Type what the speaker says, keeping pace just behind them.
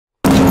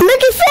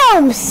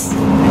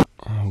Atomos!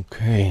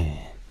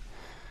 Okay,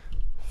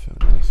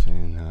 feel nice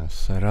and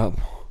set up.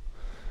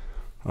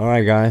 All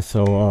right, guys.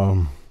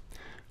 So,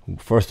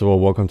 first of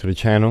all, welcome to the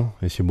channel.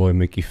 It's your boy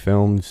Mickey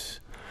Films.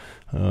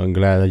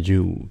 Glad that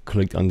you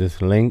clicked on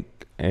this link.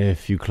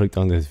 If you clicked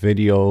on this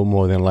video,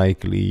 more than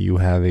likely you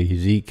have a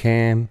Z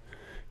cam.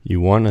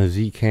 You want a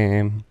Z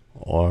cam,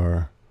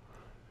 or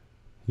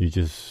you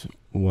just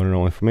want to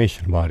know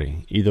information about it.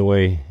 Either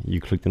way, you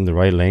clicked on the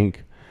right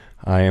link.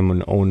 I am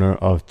an owner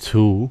of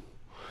two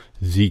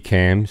Z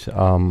cams.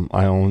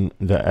 I own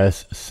the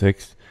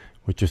S6,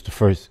 which is the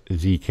first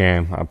Z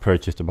cam I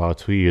purchased about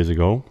 2 years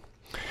ago.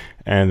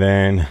 And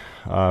then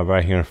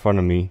right here in front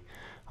of me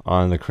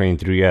on the Crane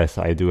 3S,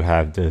 I do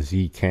have the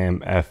Z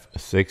cam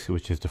F6,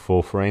 which is the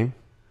full frame.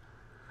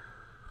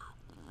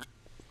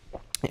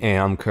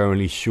 And I'm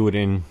currently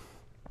shooting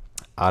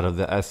out of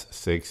the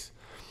S6,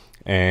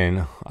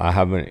 and I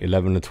have an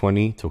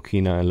 11-20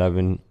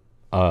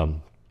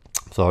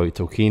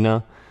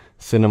 Tokina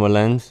cinema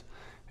lens.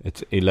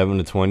 It's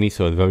 11-20,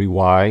 so it's very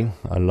wide.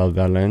 I love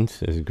that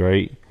lens. It's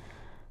great.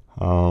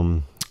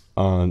 On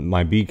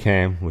my B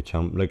cam, which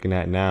I'm looking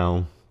at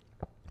now,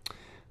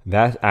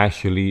 that's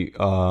actually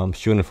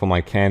shooting for my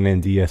Canon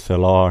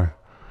DSLR,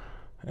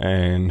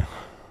 and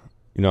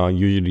you know, I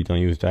usually don't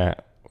use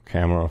that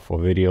camera for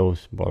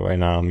videos, but right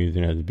now I'm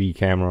using it as a B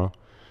camera.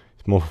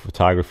 It's more for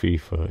photography,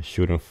 for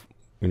shooting,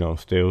 you know,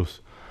 stills.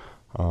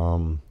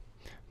 But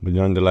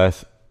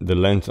nonetheless, the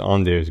lens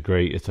on there is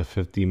great. It's a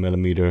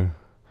 50mm,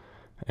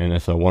 and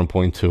it's a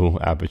 1.2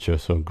 aperture,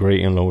 so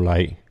great in low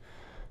light.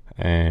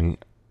 And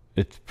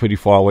it's pretty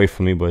far away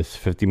from me, but it's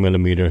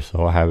 50mm,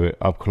 so I have it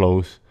up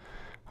close.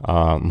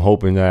 I'm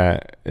hoping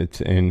that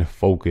it's in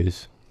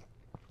focus.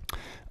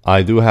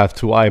 I do have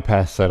two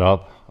iPads set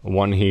up.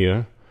 One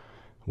here,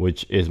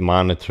 which is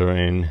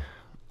monitoring.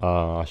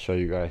 I'll show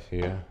you guys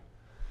here.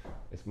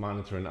 It's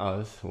monitoring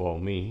us, well,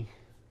 me.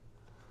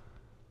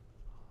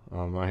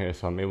 Right here,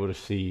 so I'm able to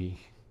see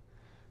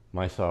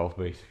myself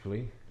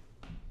basically.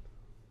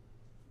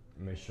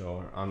 Make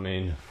sure I'm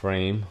in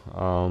frame.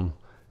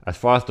 As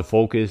far as the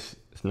focus,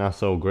 it's not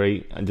so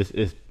great, and this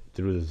is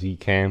through the Z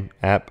Cam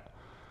app.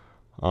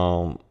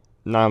 Not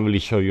really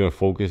show you in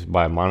focus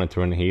by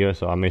monitoring here,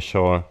 so I made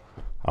sure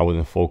I was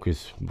in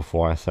focus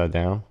before I sat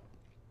down.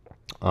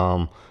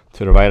 To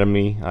the right of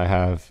me, I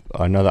have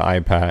another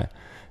iPad,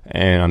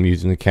 and I'm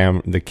using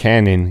the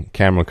Canon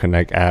Camera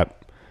Connect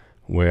app,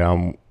 where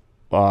I'm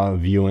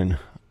viewing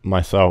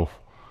myself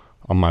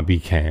on my B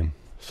cam.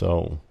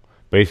 So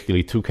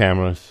basically two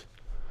cameras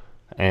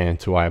and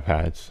two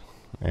iPads.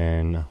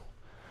 And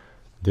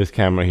this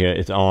camera here,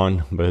 it's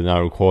on, but it's not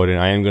recording.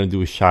 I am going to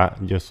do a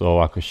shot just so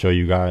I could show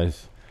you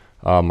guys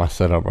my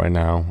setup right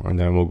now, and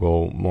then we'll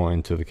go more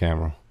into the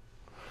camera.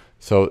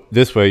 So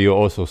this way you'll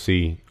also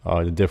see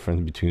the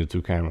difference between the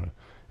two cameras.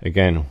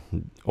 Again,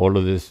 all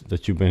of this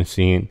that you've been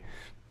seeing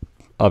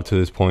up to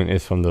this point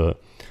is from the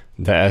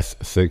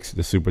S6,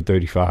 the Super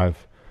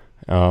 35.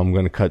 I'm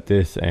going to cut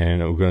this,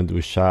 and we're going to do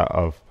a shot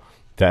of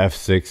the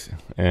F6,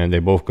 and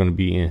they're both going to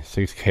be in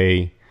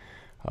 6K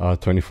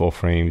 24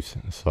 frames.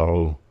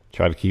 So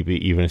try to keep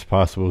it even as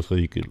possible so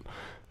you could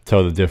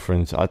tell the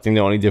difference. I think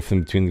the only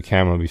difference between the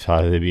camera,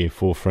 besides it being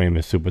full frame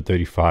and Super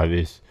 35,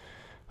 is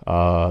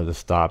the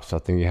stops. I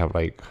think you have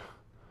like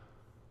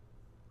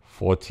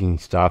 14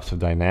 stops of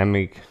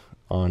dynamic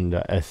on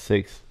the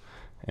S6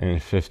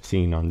 and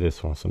 15 on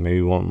this one, so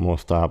maybe one more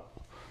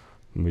stop,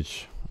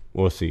 which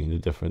we'll see the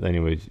difference.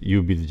 Anyways,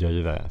 you'll be the judge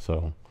of that,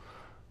 so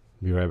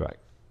be right back.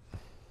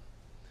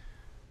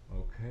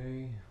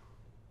 Okay,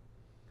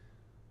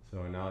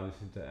 so now this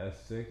is the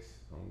S6.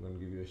 I'm going to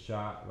give you a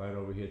shot right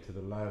over here to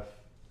the left.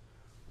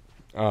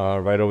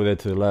 Right over there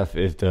to the left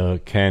is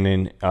the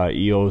Canon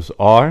EOS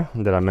R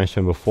that I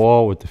mentioned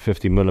before, with the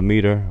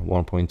 50mm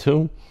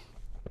 1.2.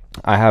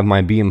 I have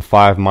my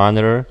BM5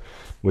 monitor,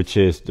 which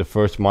is the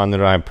first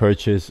monitor I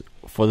purchased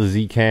for the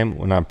Z cam.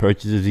 When I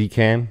purchased the Z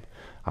cam,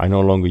 I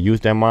no longer use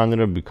that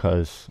monitor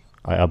because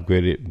I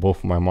upgraded both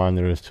of my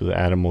monitors to the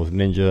Atomos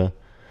Ninja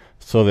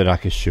so that I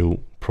could shoot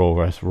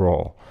ProRes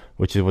RAW,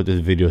 which is what this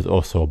video is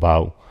also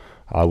about.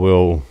 I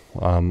will,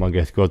 I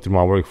guess, go through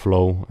my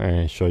workflow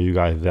and show you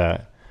guys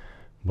that.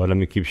 But let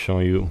me keep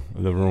showing you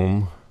the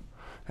room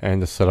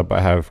and the setup I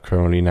have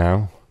currently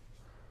now.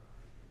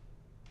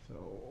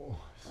 So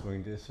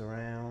swing this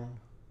around,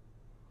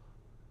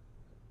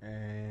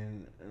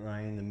 and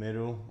right in the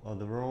middle of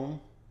the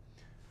room,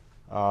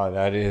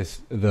 that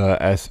is the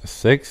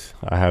S6.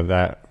 I have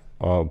that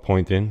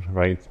pointing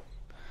right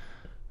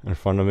in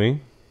front of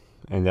me,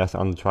 and that's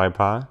on the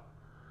tripod.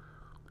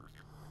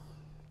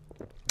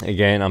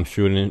 Again, I'm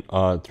shooting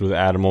through the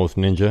Atomos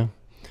Ninja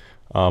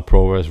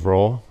ProRes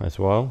RAW as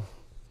well.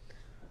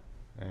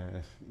 And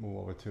let's move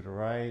over to the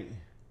right.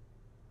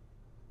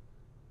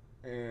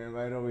 And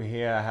right over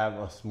here, I have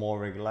a small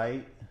rig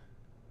light.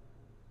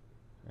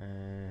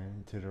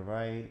 And to the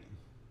right,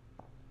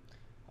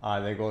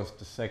 there goes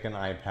the second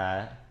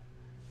iPad,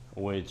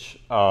 which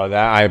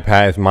that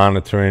iPad is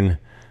monitoring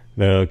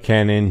the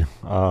Canon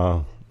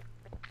R,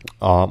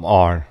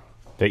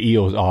 the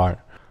EOS R.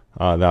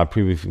 that I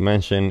previously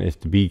mentioned. It's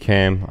the B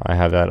cam. I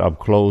have that up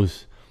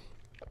close.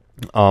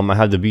 I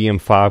have the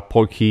BM5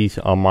 Portkeys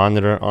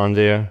monitor on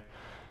there,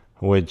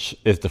 which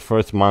is the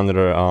first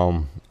monitor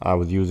I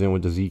was using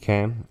with the Z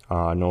cam.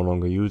 I no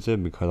longer use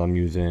it because I'm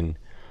using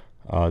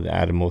the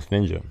Atomos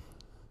Ninja.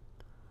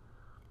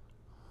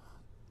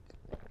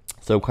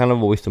 So kind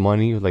of a waste of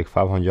money. It was like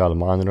 $500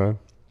 monitor,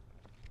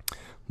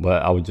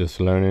 but I was just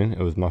learning. It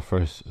was my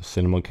first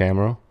cinema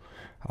camera.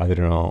 I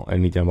didn't know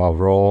anything about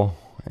RAW,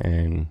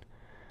 and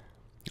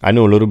I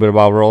knew a little bit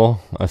about RAW,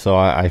 so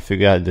I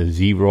figured out the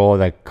Z RAW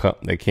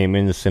that came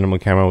in the cinema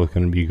camera was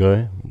going to be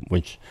good,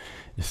 which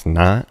it's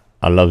not.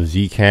 I love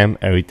Z cam,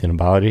 everything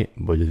about it,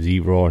 but the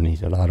Z RAW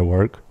needs a lot of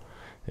work.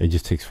 It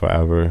just takes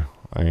forever,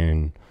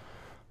 and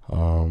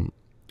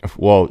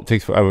it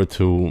takes forever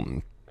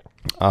to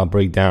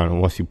break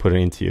down once you put it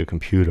into your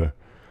computer,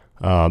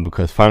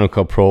 because Final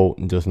Cut Pro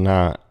does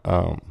not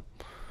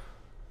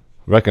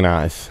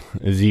recognize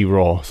Z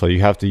RAW, so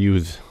you have to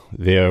use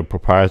their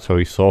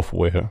proprietary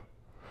software,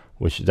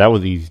 which that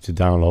was easy to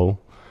download,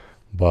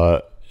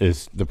 but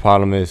the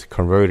problem is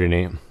converting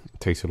it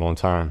takes a long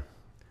time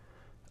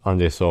on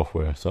their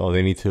software. So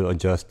they need to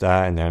adjust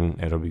that, and then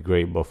it'll be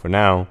great. But for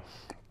now,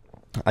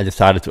 I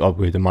decided to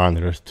upgrade the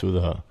monitors to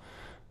the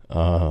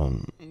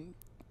Atomos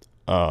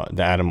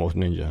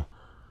Ninja.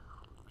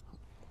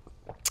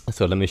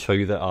 So let me show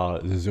you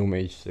the Zoom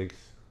H6.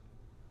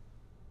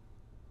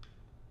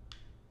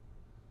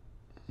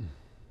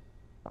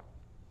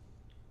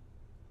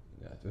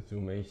 That's the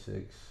Zoom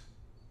H6.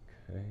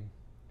 Okay,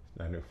 it's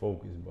not in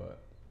focus,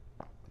 but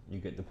you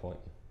get the point.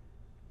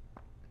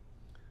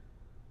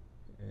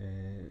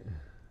 And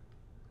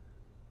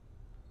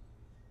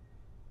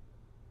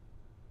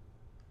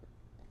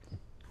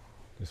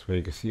this way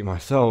you can see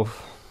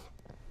myself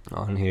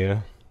on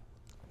here.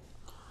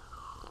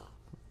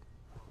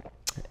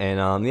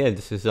 And yeah,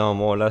 this is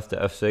more or less the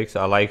F6.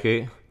 I like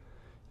it.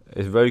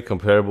 It's very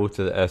comparable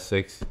to the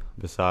S6,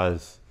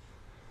 besides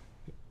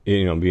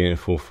being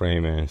full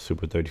frame and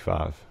Super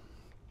 35.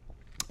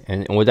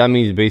 And what that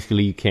means,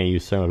 basically, you can't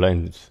use certain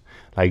lenses.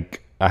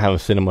 Like, I have a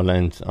cinema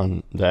lens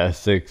on the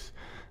S6,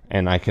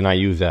 and I cannot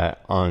use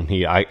that on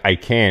here. I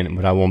can,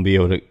 but I won't be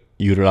able to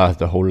utilize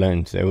the whole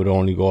lens. It would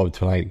only go up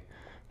to like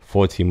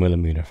 14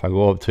 millimeter. If I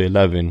go up to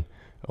 11,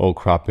 it'll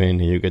crop in,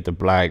 and you get the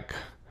black.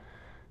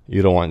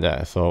 You don't want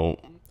that. So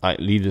I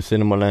leave the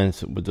cinema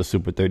lens with the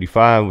Super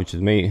 35, which is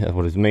that's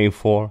what it's made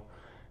for.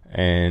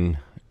 And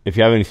if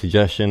you have any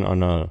suggestion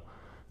on a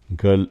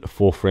good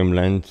full frame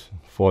lens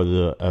for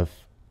the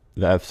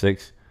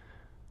F6,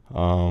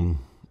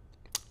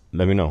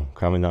 let me know.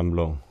 Comment down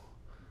below.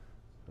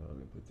 So let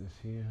me put this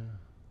here.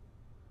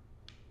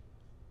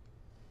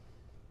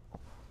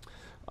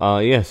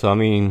 Yeah, so I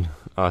mean,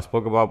 I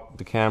spoke about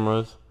the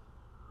cameras.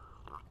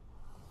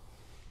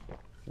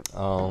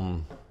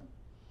 I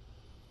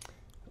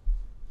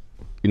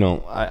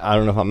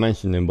don't know if I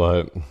mentioned it,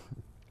 but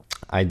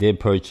I did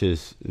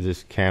purchase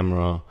this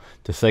camera,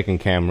 the second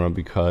camera,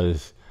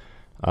 because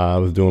I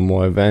was doing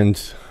more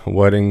events,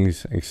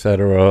 weddings,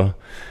 etc.,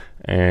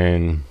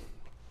 and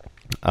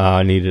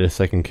I needed a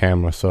second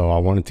camera, so I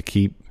wanted to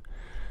keep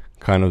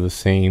kind of the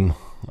same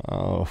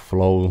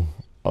flow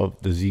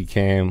of the Z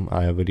cam.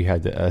 I already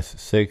had the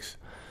S6,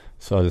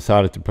 so I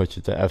decided to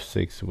purchase the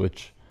F6,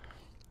 which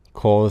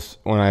cost,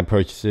 when I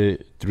purchased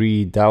it,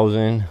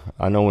 $3,000.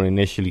 I know when it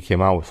initially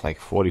came out it was like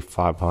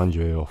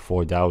 $4,500 or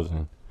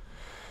 $4,000.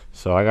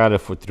 So I got it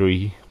for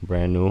 $3,000,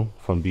 brand new,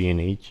 from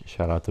B&H.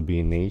 Shout out to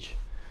B&H.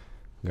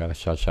 Got a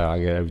shout out. I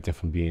get everything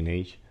from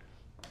B&H.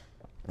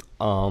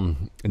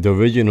 The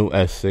original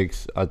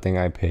S6, I think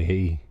I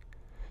paid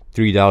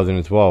 $3,000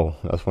 as well.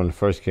 That's when it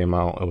first came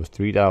out. It was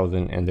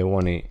 $3,000, and they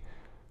wanted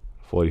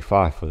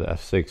 $45,000 for the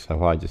F6.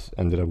 So I just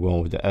ended up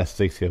going with the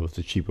S6. It was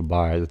the cheaper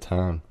buy at the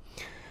time.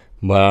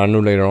 But I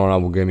knew later on I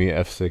would get me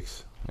an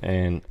F6,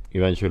 and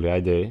eventually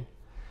I did.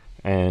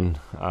 And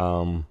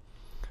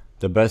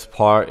the best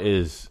part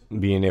is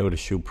being able to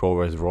shoot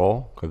ProRes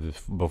RAW, because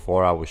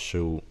before I would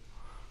shoot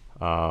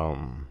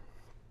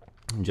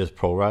just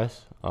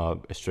ProRes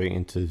straight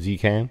into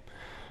Zcam,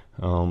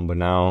 but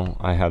now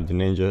I have the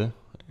Ninja,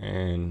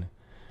 and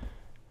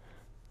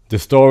the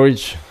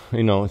storage,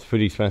 it's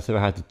pretty expensive.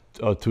 I had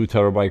a 2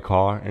 terabyte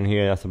card in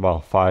here. That's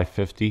about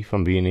 $550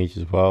 from B&H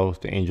as well. It's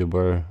the Angel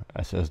Bird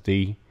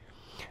SSD.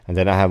 And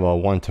then I have a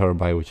 1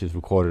 terabyte, which is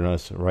recording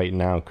us right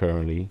now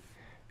currently,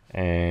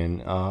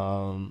 and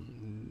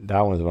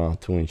that one's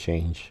around 2 and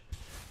change.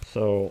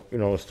 So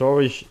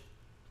storage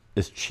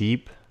is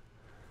cheap.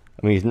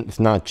 I mean, it's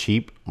not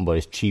cheap, but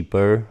it's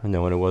cheaper than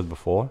what it was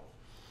before.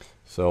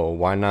 So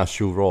why not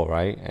shoot RAW,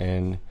 right?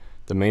 And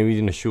the main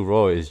reason to shoot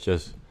RAW is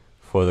just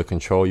for the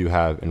control you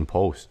have in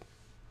post.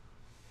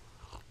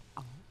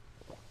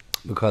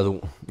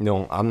 Because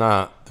I'm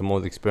not the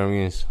most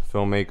experienced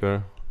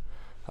filmmaker.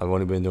 I've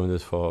only been doing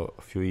this for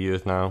a few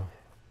years now,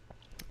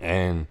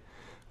 and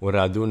what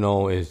I do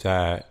know is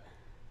that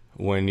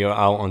when you're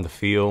out on the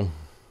field,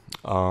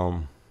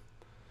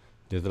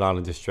 there's a lot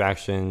of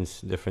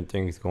distractions, different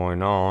things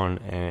going on,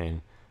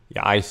 and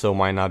your ISO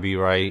might not be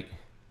right.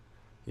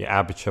 your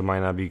aperture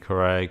might not be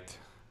correct,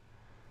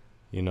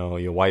 you know,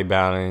 your white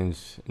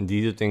balance. And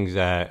these are things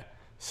that,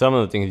 some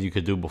of the things you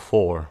could do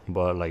before,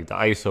 but like the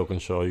ISO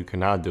control you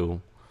cannot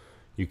do,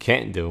 you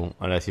can't do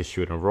unless you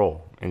shoot and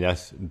roll. And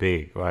that's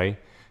big, right?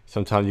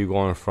 Sometimes you're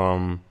going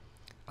from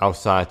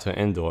outside to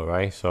indoor,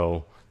 right?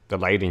 So the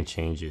lighting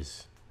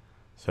changes.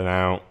 So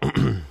now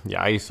your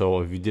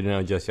ISO, if you didn't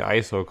adjust your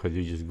ISO because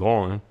you're just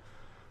going,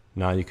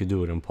 now you could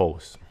do it in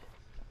post.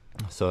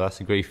 So that's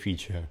a great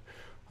feature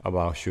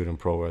about shooting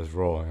ProRes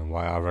RAW, and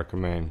why I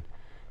recommend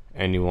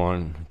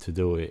anyone to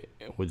do it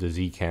with the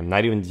Z-Cam.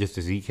 Not even just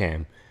the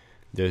Z-Cam.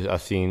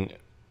 I've seen,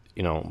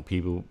 you know,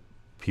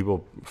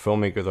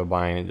 filmmakers are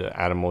buying the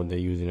Atomos. They're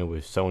using it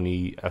with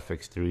Sony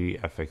FX3,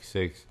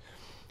 FX6.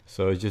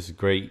 So it's just a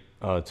great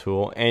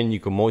tool, and you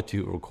can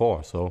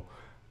multi-record. So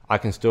I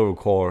can still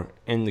record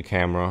in the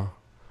camera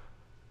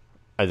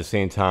at the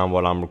same time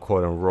while I'm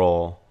recording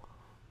RAW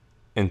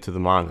into the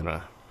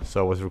monitor.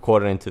 So what's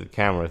recorded into the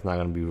camera is not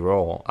going to be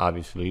RAW,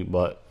 obviously,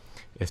 but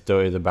it still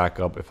is a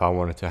backup if I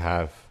wanted to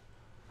have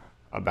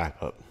a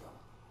backup.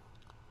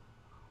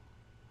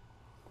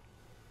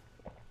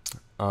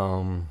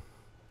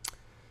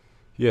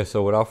 Yeah,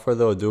 so without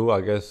further ado,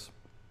 I guess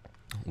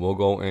we'll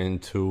go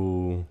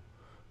into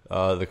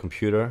the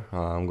computer.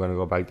 I'm going to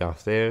go back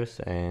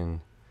downstairs and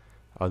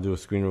I'll do a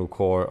screen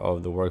record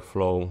of the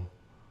workflow.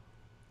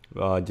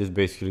 Just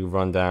basically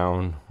run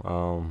down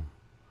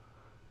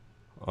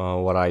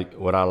what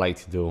I like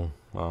to do.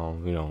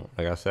 You know,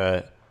 like I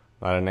said,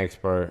 not an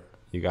expert.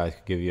 You guys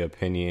can give your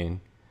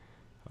opinion.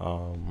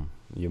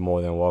 You're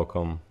more than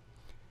welcome.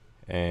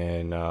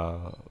 And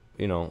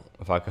you know,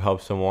 if I could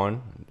help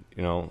someone,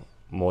 you know,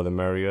 more the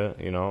merrier.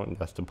 You know,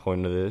 that's the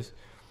point of this.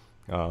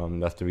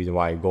 That's the reason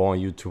why I go on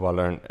YouTube. I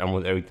learn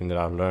almost everything that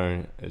I've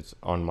learned is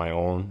on my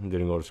own.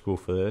 Didn't go to school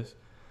for this.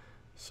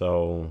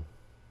 So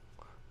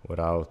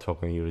without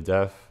talking you to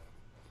death,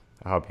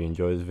 I hope you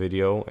enjoy this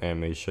video, and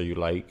make sure you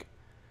like,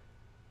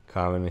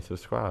 comment, and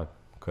subscribe,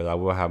 because I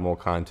will have more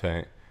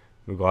content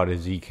regarding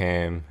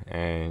Z-Cam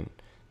and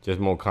just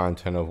more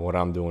content of what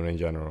I'm doing in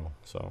general.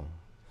 So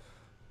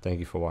thank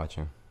you for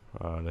watching.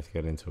 Let's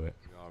get into it.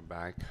 We are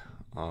back.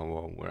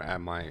 Well, we're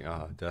at my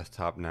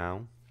desktop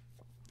now.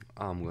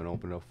 I'm gonna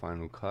open up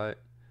Final Cut.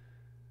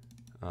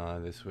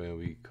 This way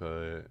we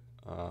could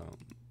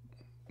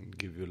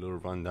give you a little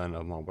rundown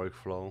of my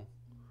workflow.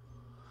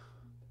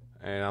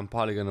 And I'm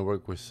probably gonna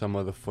work with some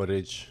of the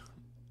footage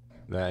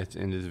that's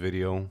in this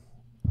video.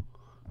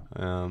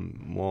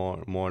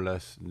 More or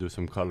less do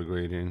some color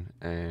grading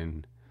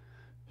and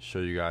show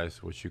you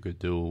guys what you could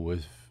do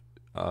with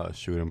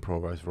shooting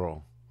ProRes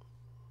RAW.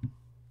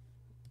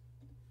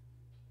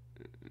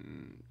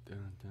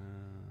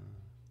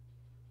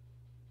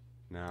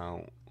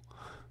 Now,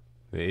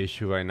 the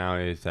issue right now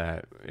is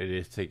that it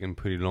is taking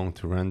pretty long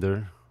to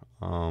render.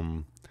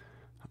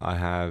 I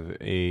have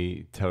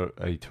a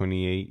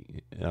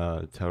 28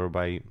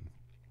 terabyte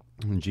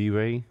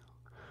G-Ray,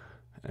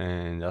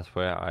 and that's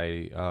where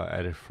I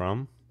edit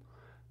from.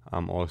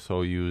 I'm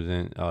also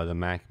using the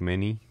Mac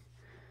Mini,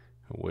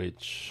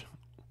 which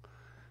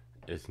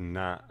is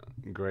not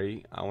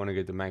great. I want to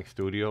get the Mac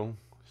Studio.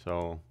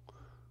 So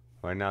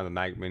right now the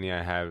Mac Mini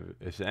I have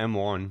is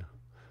M1,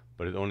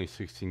 but it's only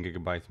 16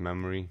 gigabytes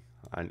memory.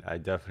 I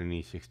definitely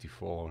need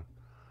 64.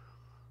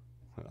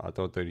 I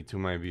thought 32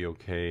 might be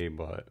okay,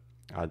 but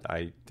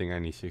I think I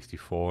need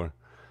 64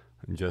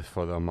 just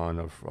for the amount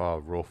of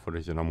raw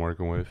footage that I'm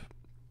working with.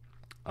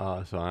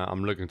 So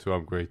I'm looking to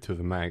upgrade to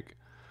the Mac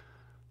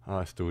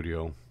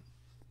Studio,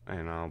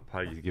 and I'll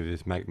probably just give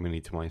this Mac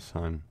Mini to my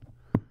son.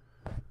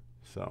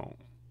 So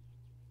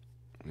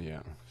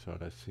yeah, so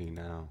let's see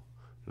now.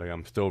 Like,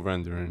 I'm still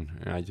rendering,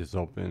 and I just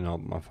opened up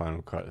my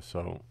Final Cut.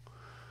 So,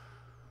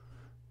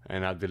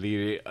 and I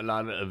deleted a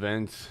lot of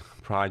events,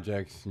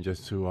 projects,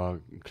 just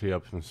to clear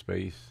up some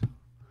space.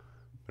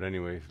 But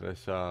anyways,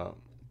 let's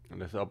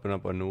open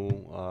up a new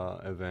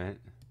event.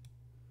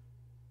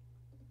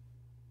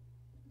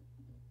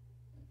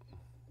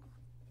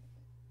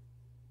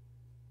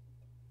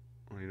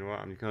 You know what?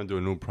 I'm just gonna do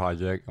a new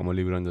project. I'm gonna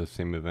leave it under the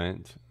same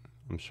event.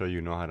 I'm sure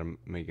you know how to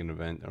make an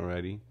event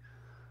already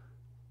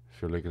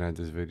if you're looking at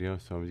this video.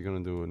 So I'm just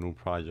gonna do a new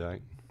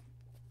project.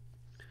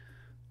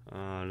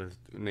 Let's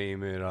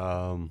name it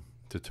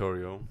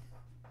tutorial.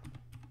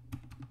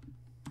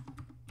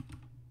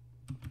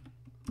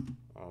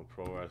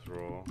 ProRes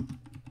RAW,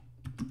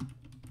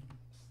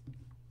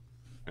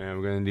 and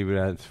we're gonna leave it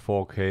at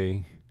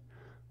 4K.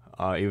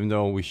 Even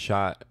though we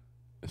shot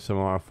some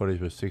of our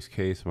footage with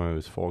 6K, some of it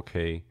was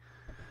 4K.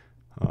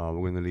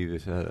 We're gonna leave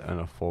this at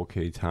a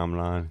 4K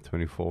timeline,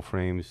 24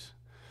 frames,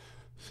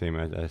 same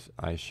as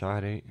I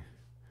shot it.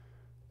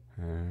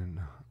 And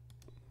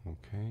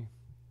okay.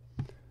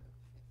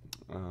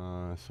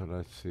 So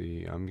let's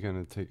see. I'm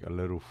gonna take a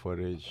little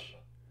footage.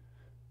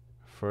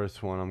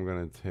 First one I'm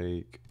gonna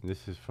take,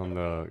 this is from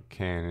the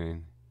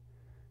Canon,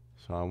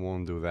 so I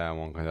won't do that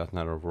one because that's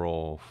not a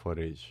raw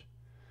footage.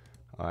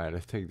 Alright,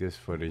 let's take this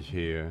footage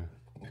here.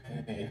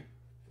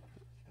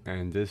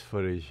 And this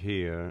footage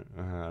here,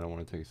 I don't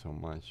want to take so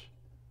much.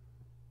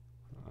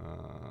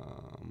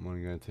 I'm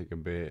only gonna take a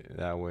bit.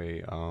 That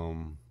way,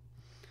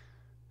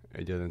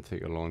 it doesn't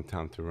take a long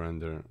time to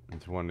render. I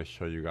just want to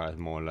show you guys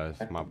more or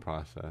less my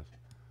process.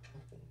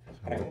 So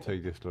I'm gonna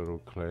take this little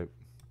clip,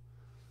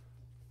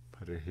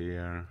 put it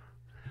here.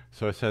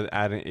 So it says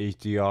adding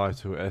HDR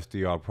to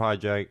SDR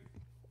project.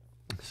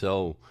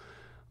 So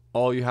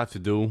all you have to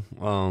do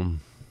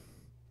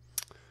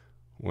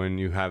when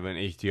you have an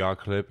HDR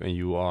clip and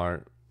you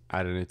are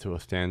adding it to a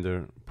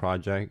standard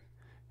project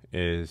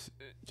is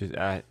just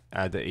add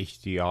the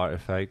HDR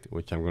effect,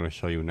 which I'm going to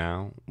show you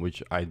now,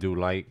 which I do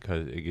like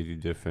because it gives you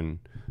different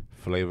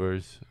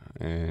flavors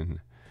and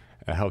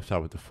it helps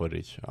out with the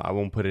footage. I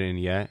won't put it in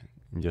yet,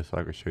 just so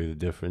I can show you the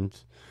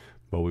difference,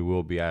 but we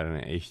will be adding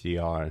an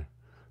HDR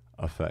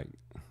effect.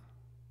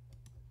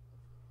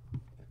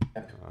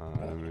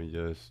 Let me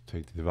just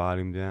take the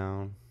volume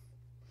down.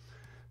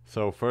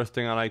 So first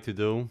thing I like to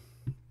do,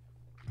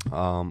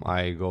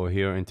 I go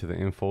here into the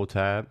info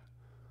tab,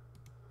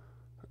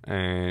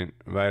 and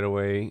right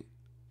away,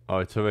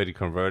 it's already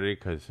converted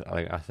because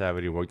like I said, I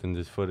already worked on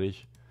this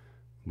footage,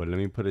 but let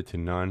me put it to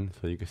none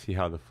so you can see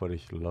how the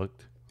footage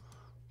looked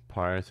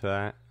prior to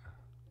that.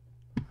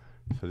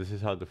 So this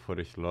is how the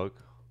footage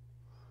looked,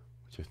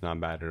 which is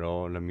not bad at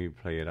all. Let me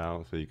play it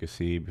out so you can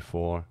see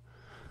before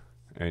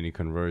any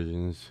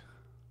conversions.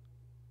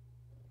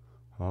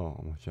 Oh,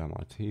 I'm gonna shut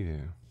my T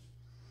there.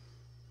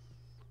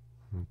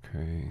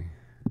 Okay.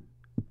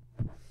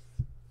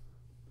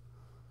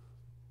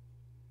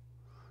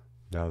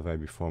 That was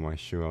right before my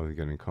shoe. I was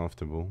getting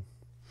comfortable.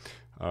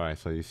 Alright,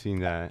 so you've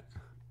seen that.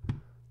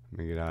 Let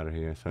me get out of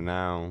here. So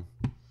now,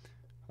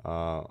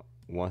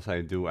 once I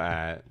do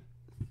add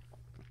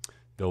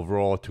the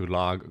raw to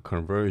log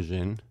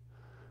conversion,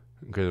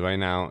 because right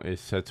now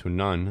it's set to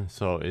none,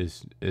 so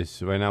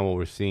it's right now what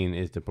we're seeing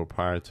is the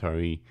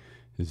proprietary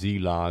Z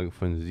log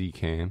from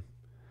Zcam,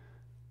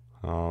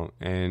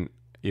 and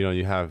you know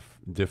you have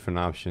different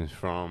options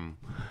from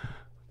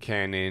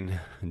Canon,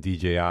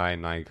 DJI,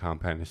 Nikon,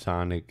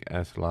 Panasonic,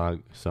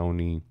 S-Log,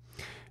 Sony,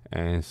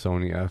 and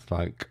Sony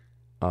S-Log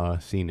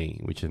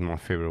Cine, which is my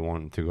favorite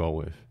one to go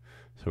with.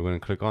 So we're gonna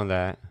click on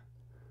that,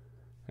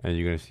 and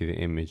you're gonna see the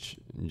image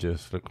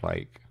just look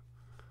like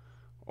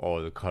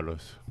all the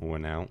colors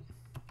went out.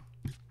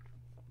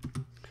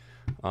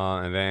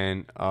 And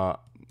then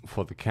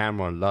for the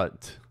camera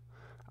LUT,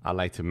 I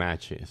like to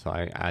match it, so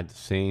I add the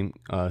same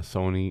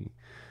Sony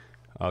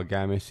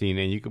gamut scene,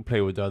 and you can play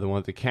with the other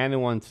ones. The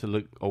Canon ones to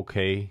look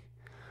okay,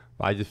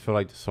 but I just feel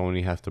like the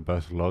Sony has the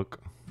best look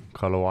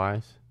color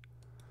wise.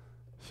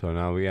 So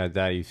now we add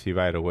that, you see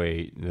right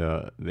away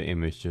the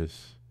image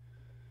just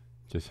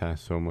has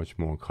so much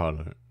more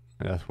color,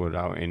 and that's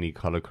without any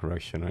color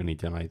correction or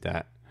anything like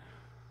that.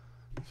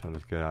 So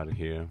let's get out of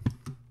here.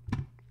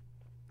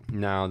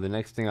 Now the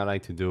next thing I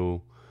like to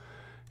do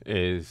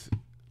is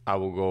I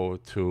will go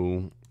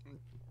to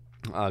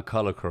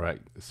color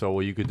correct. So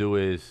what you could do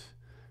is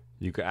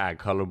you could add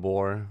color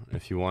bore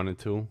if you wanted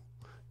to.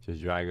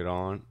 Just drag it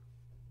on.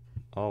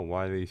 Oh,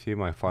 why do you see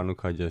my Final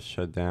Cut just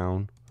shut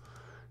down?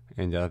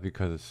 And that's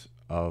because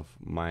of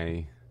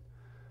my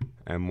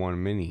M1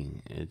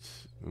 Mini.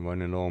 It's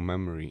running low on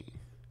memory,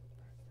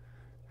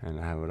 and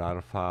I have a lot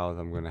of files.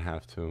 I'm gonna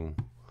have to,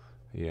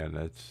 yeah,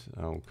 let's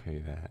okay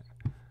that.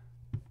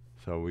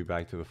 So we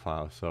back to the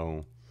file.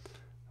 So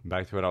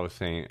back to what I was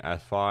saying.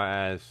 As far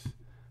as,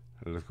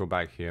 let's go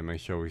back here, make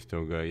sure we're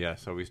still good. Yeah,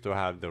 so we still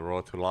have the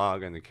raw to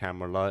log and the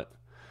camera LUT.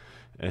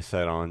 It's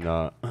set on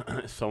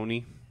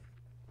Sony.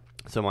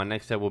 So my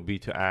next step will be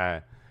to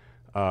add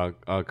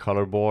a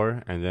color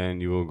bore, and then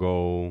you will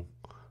go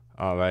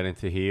right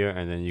into here,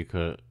 and then you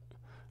could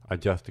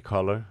adjust the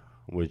color,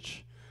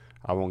 which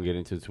I won't get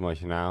into too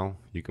much now.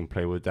 You can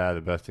play with that.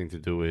 The best thing to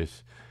do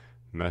is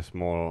mess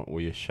more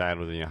with your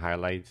shadows and your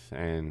highlights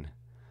and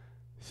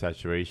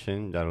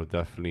saturation. That'll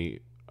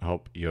definitely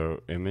help your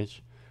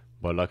image.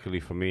 But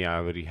luckily for me, I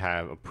already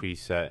have a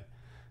preset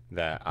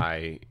that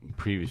I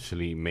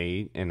previously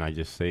made and I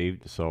just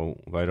saved.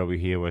 So right over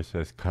here where it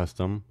says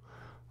custom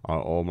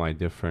are all my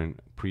different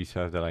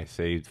presets that I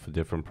saved for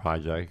different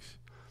projects,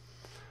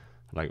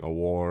 like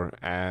Award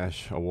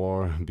Ash,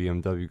 Award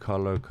BMW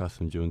Color,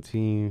 Custom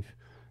Juneteenth,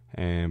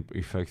 and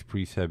effects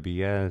preset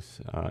BS,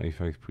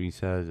 effects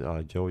preset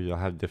Jojo. I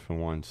have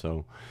different ones.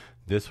 So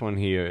this one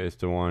here is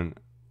the one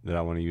that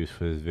I want to use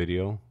for this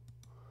video.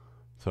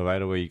 So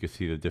right away you can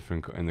see the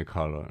difference in the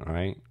color,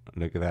 right?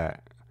 Look at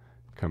that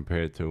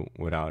compared to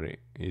without it.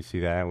 You see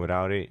that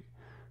without it,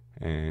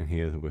 and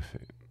here's with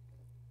it.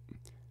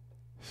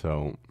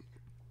 So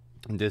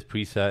this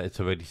preset, it's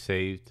already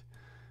saved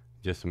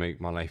just to make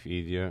my life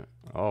easier.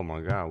 Oh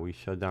my god, we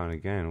shut down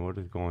again. What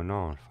is going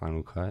on?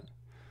 Final Cut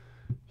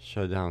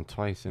shut down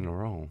twice in a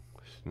row.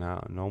 It's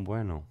now no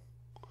bueno.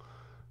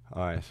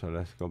 Alright, so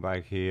let's go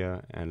back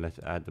here and let's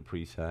add the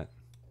preset.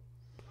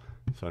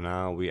 So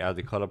now we add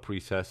the color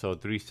preset. So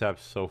 3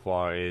 steps so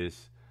far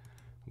is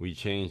we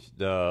changed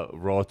the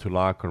raw to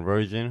log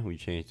conversion, we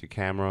changed the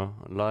camera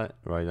LUT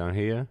right down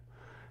here,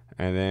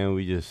 and then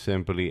we just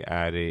simply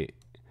added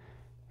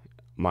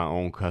my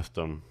own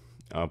custom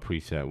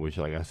preset, which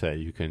like I said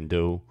you can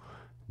do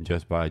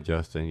just by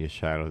adjusting your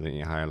shadows and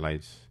your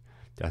highlights.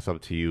 That's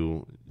up to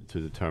you to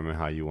determine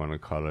how you want to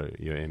color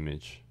your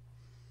image.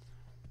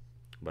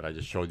 But I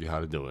just showed you how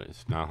to do it.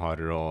 It's not hard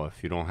at all.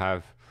 If you don't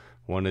have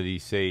one of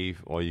these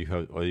saved, all you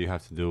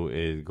have to do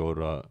is go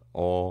to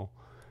all,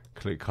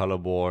 click color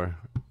board,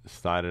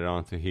 slide it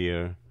onto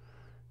here.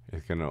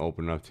 It's gonna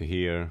open up to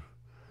here.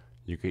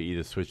 You could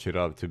either switch it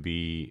up to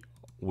be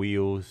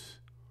wheels,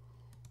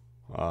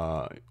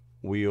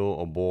 wheel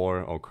or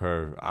bore or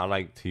curve. I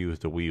like to use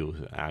the wheels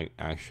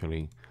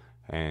actually,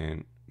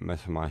 and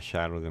mess with my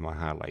shadows and my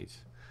highlights.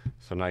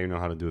 So now you know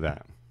how to do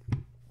that.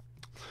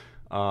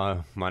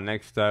 My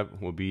next step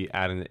will be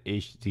adding the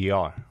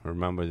HDR.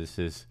 Remember, this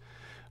is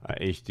a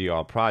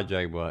HDR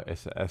project, but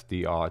it's a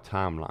SDR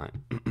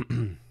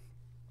timeline.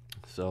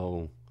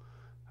 So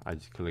I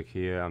just click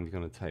here. I'm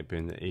gonna type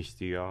in the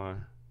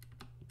HDR,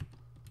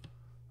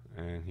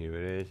 and here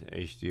it is,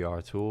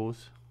 HDR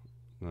tools.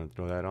 I'm gonna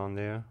throw that on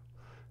there,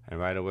 and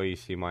right away you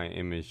see my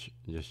image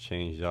just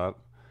changed up,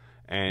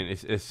 and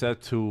it's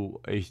set to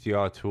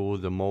HDR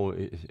tools. The mode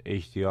is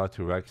HDR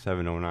to Rec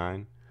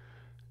 709.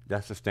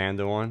 That's the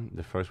standard one,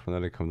 the first one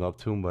that it comes up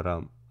to. But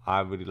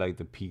I really like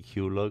the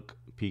PQ look,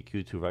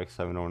 PQ to Rec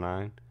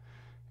 709.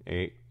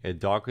 It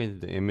darkens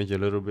the image a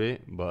little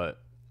bit,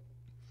 but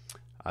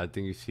I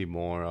think you see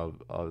more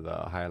of the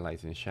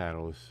highlights and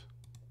shadows.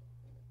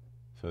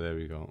 So there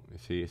we go. You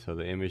see, so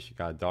the image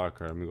got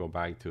darker. Let me go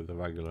back to the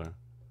regular.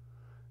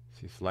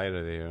 See,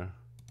 slider there,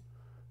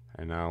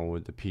 and now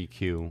with the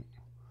PQ,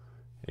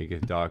 it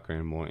gets darker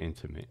and more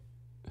intimate.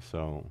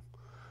 So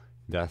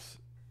that's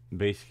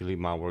basically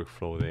my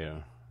workflow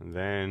there. And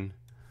then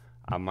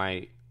I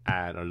might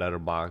add a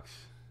letterbox,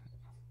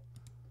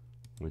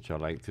 which I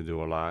like to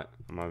do a lot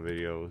in my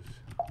videos.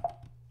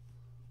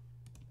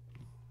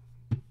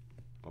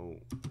 Oh,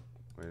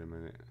 wait a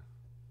minute.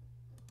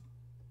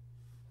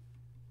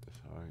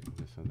 Sorry,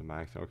 this is the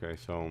max. Okay,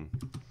 so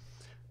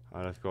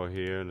let's go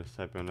here. Let's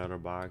type in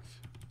letterbox,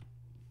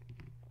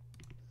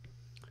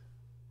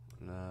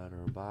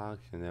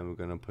 and then we're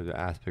gonna put the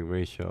aspect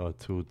ratio of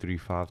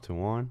 2:3:5 to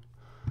 1,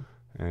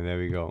 and there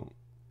we go.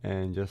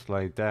 And just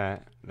like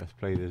that, let's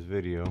play this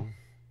video,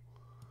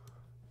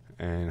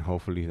 and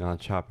hopefully it's not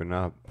chopping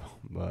up,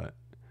 but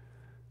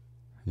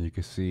you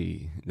can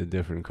see the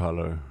different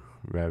color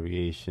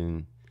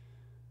variation.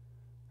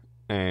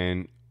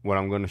 And what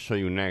I'm going to show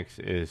you next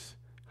is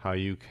how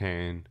you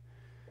can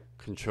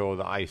control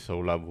the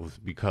ISO levels,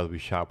 because we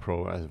shot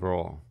pro as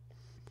raw.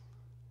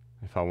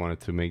 If I wanted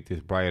to make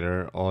this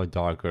brighter or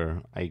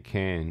darker, I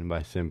can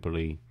by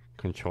simply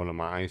controlling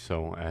my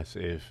ISO as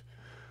if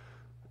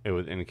it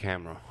was in the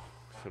camera.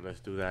 So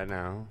let's do that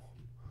now.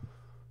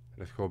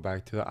 Let's go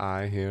back to the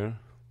eye here,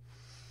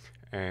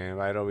 and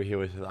right over here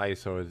with the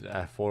ISO is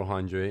at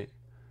 400.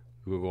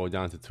 We'll go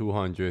down to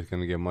 200. It's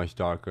gonna get much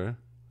darker.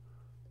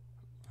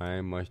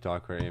 Alright, much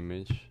darker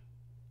image.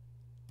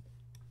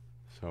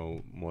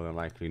 So more than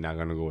likely not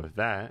gonna go with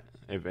that.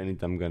 If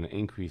anything, I'm gonna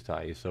increase the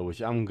ISO,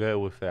 which I'm good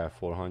with that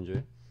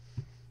 400.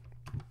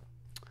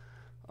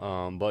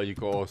 But you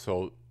can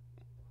also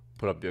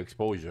put up the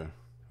exposure,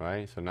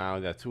 right? So now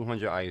that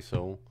 200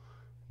 ISO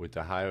with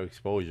the higher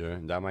exposure,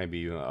 that might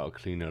be a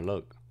cleaner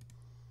look.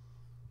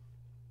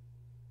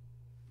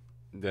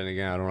 Then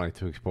again, I don't like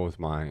to expose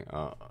my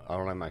I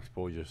don't like my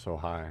exposure so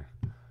high.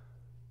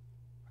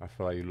 I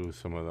feel like you lose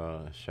some of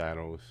the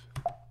shadows.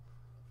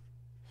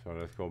 So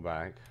let's go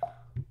back,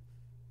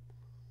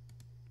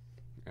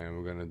 and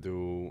we're gonna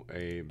do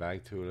a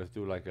let's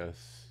do like a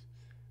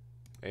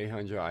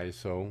 800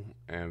 ISO,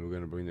 and we're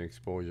gonna bring the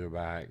exposure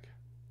back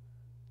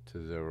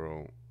to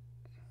 0.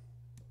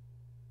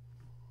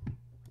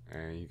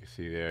 And you can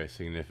see there it's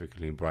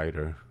significantly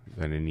brighter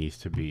than it needs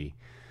to be.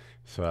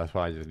 So that's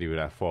why I just leave it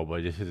at 4.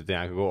 But this is the thing,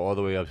 I could go all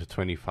the way up to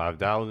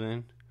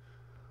 25,000,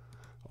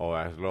 or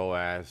as low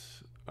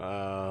as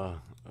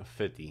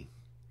 50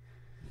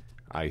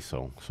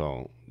 ISO.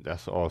 So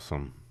that's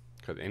awesome,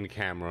 because in the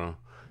camera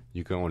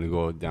you can only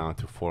go down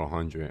to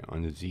 400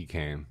 on the Z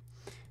cam.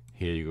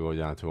 Here you go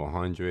down to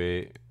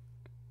 100,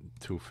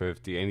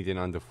 250, anything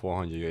under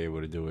 400 you're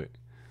able to do it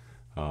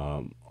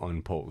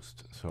on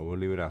post. So we'll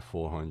leave it at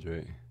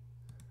 400.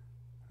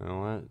 You know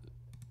what,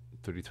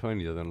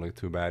 320 doesn't look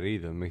too bad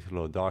either. It makes it a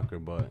little darker,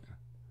 but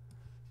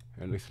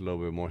it looks a little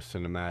bit more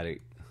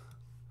cinematic.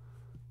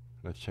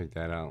 Let's check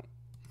that out.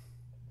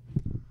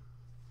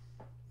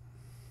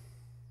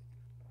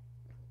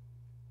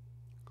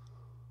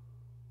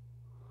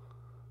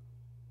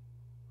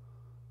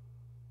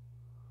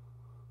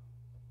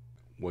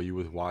 What you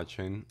was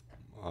watching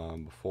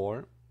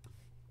before,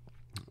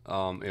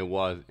 it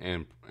was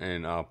in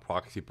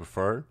proxy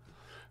preferred,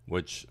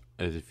 which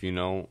is, if you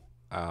know,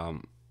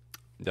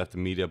 that's the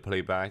media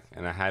playback,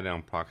 and I had it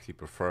on proxy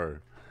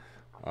preferred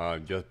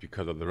just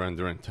because of the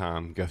rendering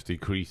time gets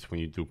decreased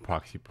when you do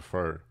proxy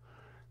preferred,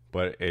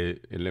 but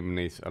it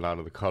eliminates a lot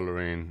of the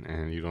coloring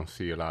and you don't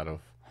see a lot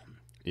of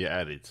your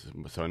edits.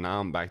 So now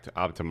I'm back to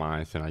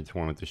optimize, and I just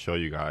wanted to show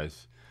you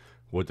guys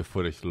what the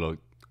footage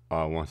looked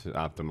once it's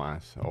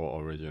optimized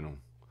or original.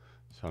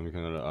 So I'm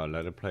gonna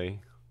let it play.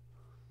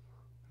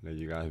 let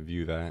you guys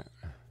view that.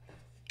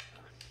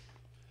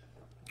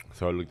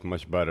 So it looked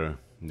much better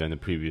than the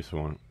previous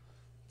one.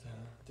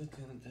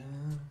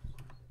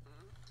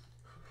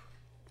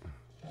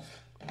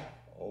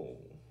 Oh.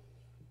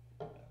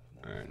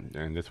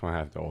 And this one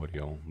has the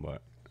audio,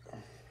 but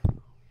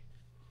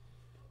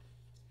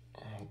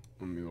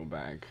let me go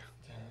back.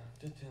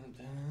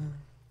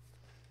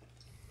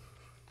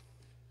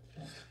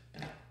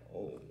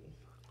 Oh.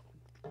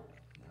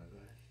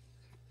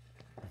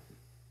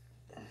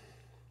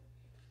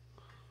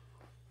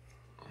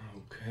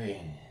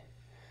 Okay.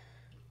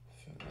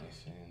 So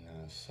nice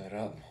and set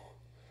up.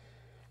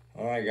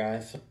 Alright,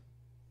 guys.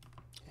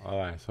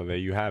 Alright, so there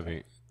you have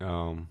it.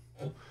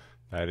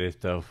 That is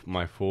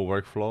my full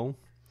workflow.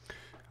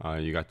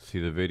 You got to see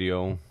the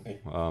video,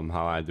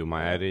 how I do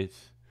my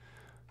edits,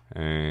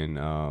 and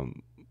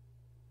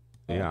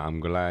yeah, I'm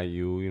glad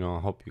I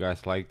hope you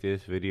guys like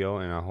this video,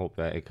 and I hope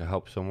that it could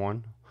help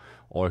someone.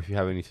 Or if you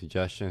have any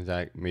suggestions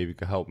that maybe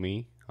could help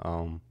me,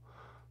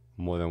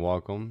 more than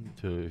welcome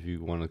to. If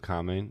you want to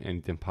comment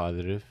anything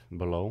positive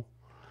below,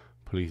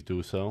 please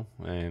do so.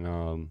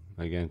 And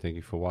again, thank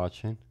you for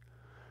watching,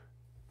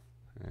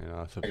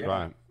 and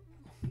subscribe.